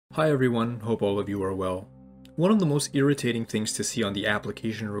Hi everyone, hope all of you are well. One of the most irritating things to see on the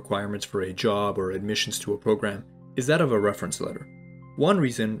application requirements for a job or admissions to a program is that of a reference letter. One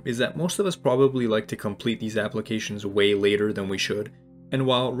reason is that most of us probably like to complete these applications way later than we should, and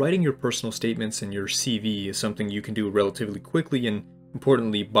while writing your personal statements and your CV is something you can do relatively quickly and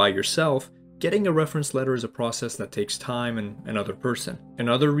importantly by yourself, getting a reference letter is a process that takes time and another person.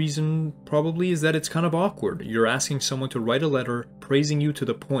 Another reason probably is that it's kind of awkward. You're asking someone to write a letter praising you to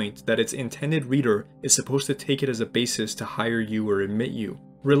the point that its intended reader is supposed to take it as a basis to hire you or admit you.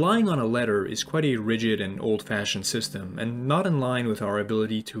 Relying on a letter is quite a rigid and old-fashioned system, and not in line with our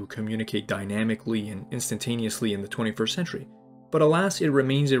ability to communicate dynamically and instantaneously in the 21st century. But alas, it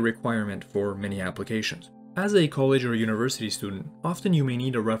remains a requirement for many applications. As a college or university student, often you may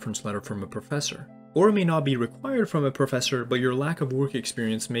need a reference letter from a professor. Or it may not be required from a professor, but your lack of work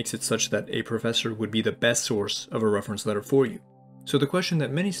experience makes it such that a professor would be the best source of a reference letter for you. So the question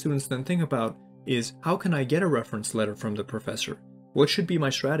that many students then think about is, how can I get a reference letter from the professor? What should be my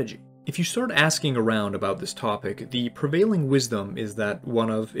strategy? If you start asking around about this topic, the prevailing wisdom is that one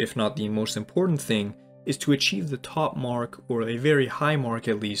of, if not the most important thing, is to achieve the top mark, or a very high mark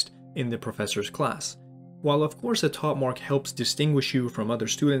at least, in the professor's class. While of course a top mark helps distinguish you from other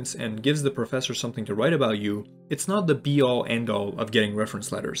students and gives the professor something to write about you, it's not the be-all end-all of getting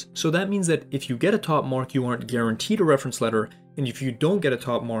reference letters. So that means that if you get a top mark, you aren't guaranteed a reference letter, and if you don't get a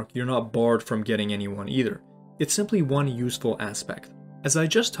top mark, you're not barred from getting anyone either. It's simply one useful aspect. As I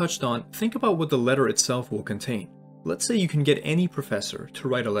just touched on, think about what the letter itself will contain. Let's say you can get any professor to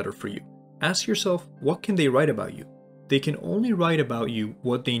write a letter for you. Ask yourself, what can they write about you? They can only write about you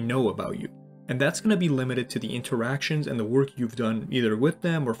what they know about you. And that's going to be limited to the interactions and the work you've done either with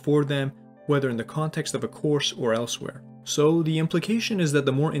them or for them, whether in the context of a course or elsewhere. So the implication is that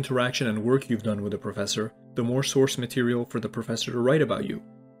the more interaction and work you've done with a professor, the more source material for the professor to write about you.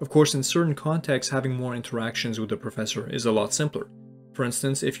 Of course, in certain contexts, having more interactions with the professor is a lot simpler. For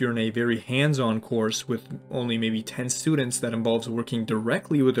instance, if you're in a very hands-on course with only maybe 10 students that involves working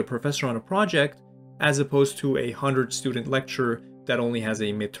directly with the professor on a project, as opposed to a 100-student lecture that only has a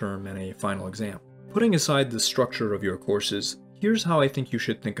midterm and a final exam. Putting aside the structure of your courses, here's how I think you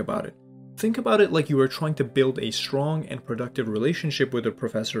should think about it. Think about it like you are trying to build a strong and productive relationship with a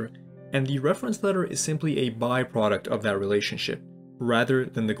professor, and the reference letter is simply a byproduct of that relationship, rather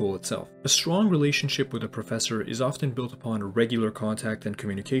than the goal itself. A strong relationship with a professor is often built upon regular contact and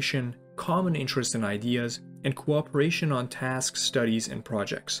communication, common interest in ideas, and cooperation on tasks, studies, and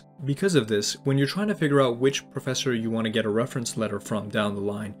projects. Because of this, when you're trying to figure out which professor you want to get a reference letter from down the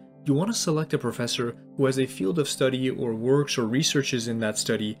line, you want to select a professor who has a field of study or works or researches in that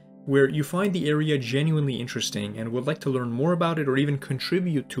study where you find the area genuinely interesting and would like to learn more about it or even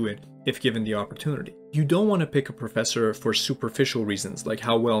contribute to it if given the opportunity. You don't want to pick a professor for superficial reasons like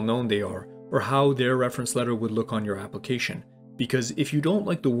how well known they are or how their reference letter would look on your application. Because if you don't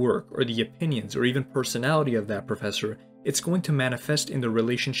like the work or the opinions or even personality of that professor, it's going to manifest in the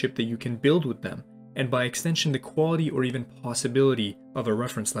relationship that you can build with them, and by extension the quality or even possibility of a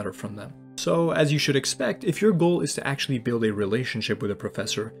reference letter from them. So as you should expect, if your goal is to actually build a relationship with a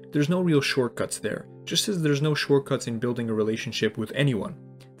professor, there's no real shortcuts there, just as there's no shortcuts in building a relationship with anyone.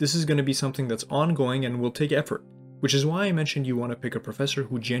 This is going to be something that's ongoing and will take effort, which is why I mentioned you want to pick a professor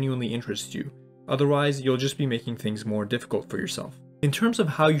who genuinely interests you. Otherwise, you'll just be making things more difficult for yourself. In terms of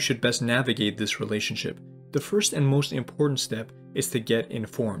how you should best navigate this relationship, the first and most important step is to get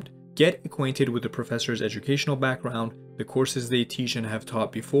informed. Get acquainted with the professor's educational background, the courses they teach and have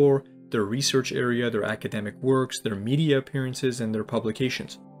taught before, their research area, their academic works, their media appearances, and their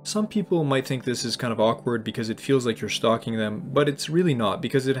publications. Some people might think this is kind of awkward because it feels like you're stalking them, but it's really not,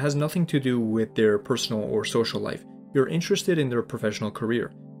 because it has nothing to do with their personal or social life. You're interested in their professional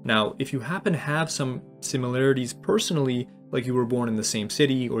career. Now, if you happen to have some similarities personally, like you were born in the same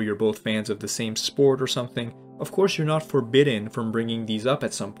city or you're both fans of the same sport or something, of course you're not forbidden from bringing these up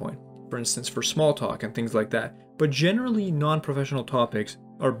at some point. For instance, for small talk and things like that. But generally, non-professional topics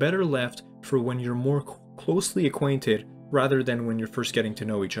are better left for when you're more closely acquainted rather than when you're first getting to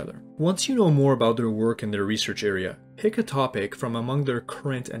know each other. Once you know more about their work and their research area, pick a topic from among their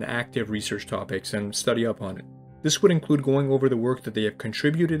current and active research topics and study up on it. This would include going over the work that they have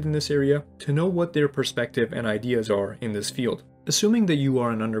contributed in this area to know what their perspective and ideas are in this field. Assuming that you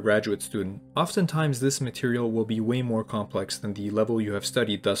are an undergraduate student, oftentimes this material will be way more complex than the level you have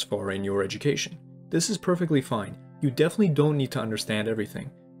studied thus far in your education. This is perfectly fine. You definitely don't need to understand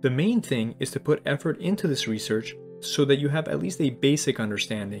everything. The main thing is to put effort into this research so that you have at least a basic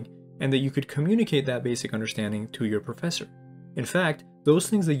understanding and that you could communicate that basic understanding to your professor. In fact, those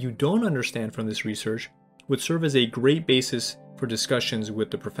things that you don't understand from this research would serve as a great basis for discussions with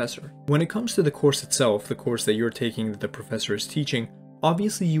the professor. When it comes to the course itself, the course that you're taking that the professor is teaching,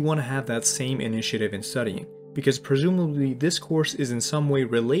 obviously you want to have that same initiative in studying, because presumably this course is in some way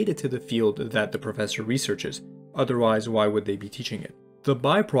related to the field that the professor researches. Otherwise, why would they be teaching it? The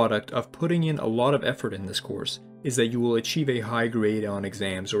byproduct of putting in a lot of effort in this course is that you will achieve a high grade on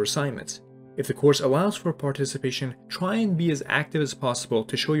exams or assignments. If the course allows for participation, try and be as active as possible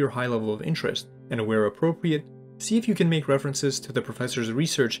to show your high level of interest, and where appropriate, see if you can make references to the professor's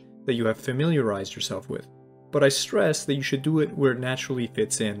research that you have familiarized yourself with. But I stress that you should do it where it naturally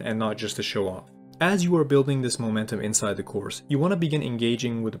fits in and not just to show off. As you are building this momentum inside the course, you want to begin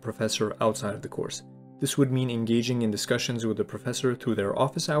engaging with the professor outside of the course. This would mean engaging in discussions with the professor through their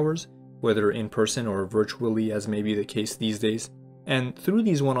office hours, whether in person or virtually as may be the case these days. And through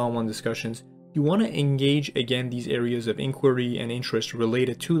these one-on-one discussions, you want to engage again these areas of inquiry and interest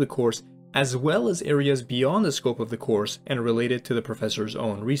related to the course, as well as areas beyond the scope of the course and related to the professor's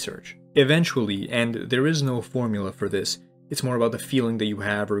own research. Eventually, and there is no formula for this, it's more about the feeling that you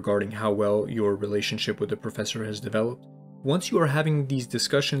have regarding how well your relationship with the professor has developed. Once you are having these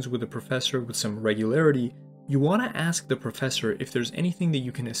discussions with the professor with some regularity, you want to ask the professor if there's anything that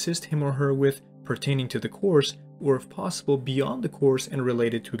you can assist him or her with pertaining to the course, or if possible beyond the course and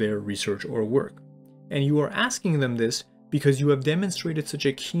related to their research or work. And you are asking them this because you have demonstrated such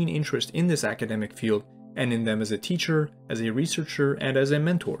a keen interest in this academic field and in them as a teacher, as a researcher, and as a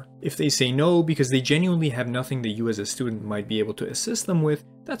mentor. If they say no because they genuinely have nothing that you as a student might be able to assist them with,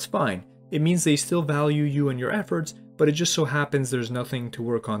 that's fine. It means they still value you and your efforts, but it just so happens there's nothing to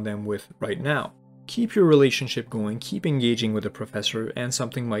work on them with right now. Keep your relationship going, keep engaging with the professor, and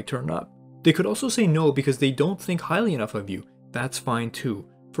something might turn up. They could also say no because they don't think highly enough of you. That's fine too.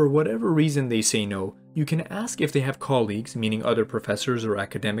 For whatever reason they say no, you can ask if they have colleagues, meaning other professors or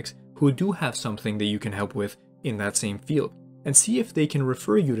academics, who do have something that you can help with in that same field, and see if they can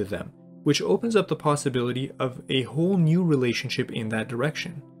refer you to them, which opens up the possibility of a whole new relationship in that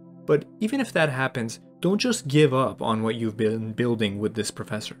direction. But even if that happens, don't just give up on what you've been building with this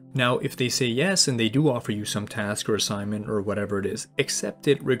professor. Now, if they say yes and they do offer you some task or assignment or whatever it is, accept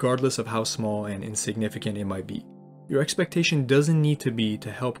it regardless of how small and insignificant it might be. Your expectation doesn't need to be to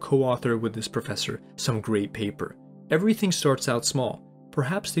help co-author with this professor some great paper. Everything starts out small,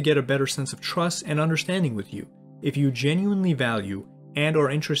 perhaps to get a better sense of trust and understanding with you. If you genuinely value and are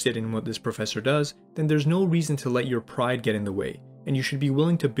interested in what this professor does, then there's no reason to let your pride get in the way, and you should be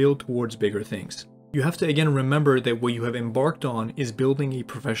willing to build towards bigger things. You have to again remember that what you have embarked on is building a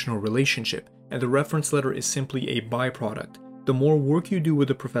professional relationship, and the reference letter is simply a byproduct. The more work you do with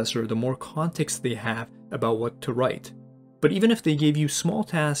the professor, the more context they have about what to write. But even if they gave you small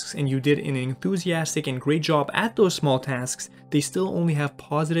tasks and you did an enthusiastic and great job at those small tasks, they still only have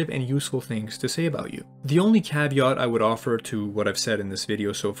positive and useful things to say about you. The only caveat I would offer to what I've said in this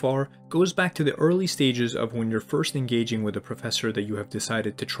video so far goes back to the early stages of when you're first engaging with a professor that you have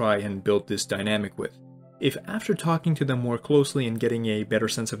decided to try and build this dynamic with. If after talking to them more closely and getting a better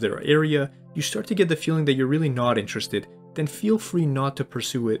sense of their area, you start to get the feeling that you're really not interested, then feel free not to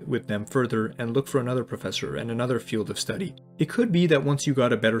pursue it with them further and look for another professor and another field of study. It could be that once you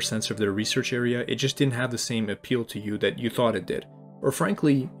got a better sense of their research area, it just didn't have the same appeal to you that you thought it did. Or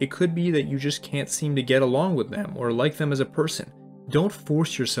frankly, it could be that you just can't seem to get along with them or like them as a person. Don't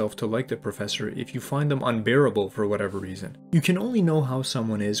force yourself to like the professor if you find them unbearable for whatever reason. You can only know how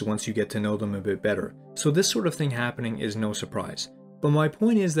someone is once you get to know them a bit better, so this sort of thing happening is no surprise. But my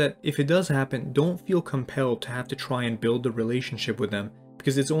point is that if it does happen, don't feel compelled to have to try and build the relationship with them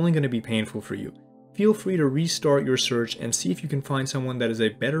because it's only going to be painful for you. Feel free to restart your search and see if you can find someone that is a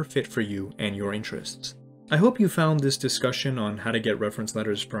better fit for you and your interests. I hope you found this discussion on how to get reference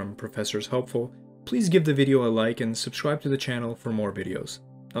letters from professors helpful. Please give the video a like and subscribe to the channel for more videos.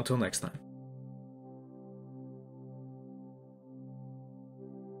 Until next time.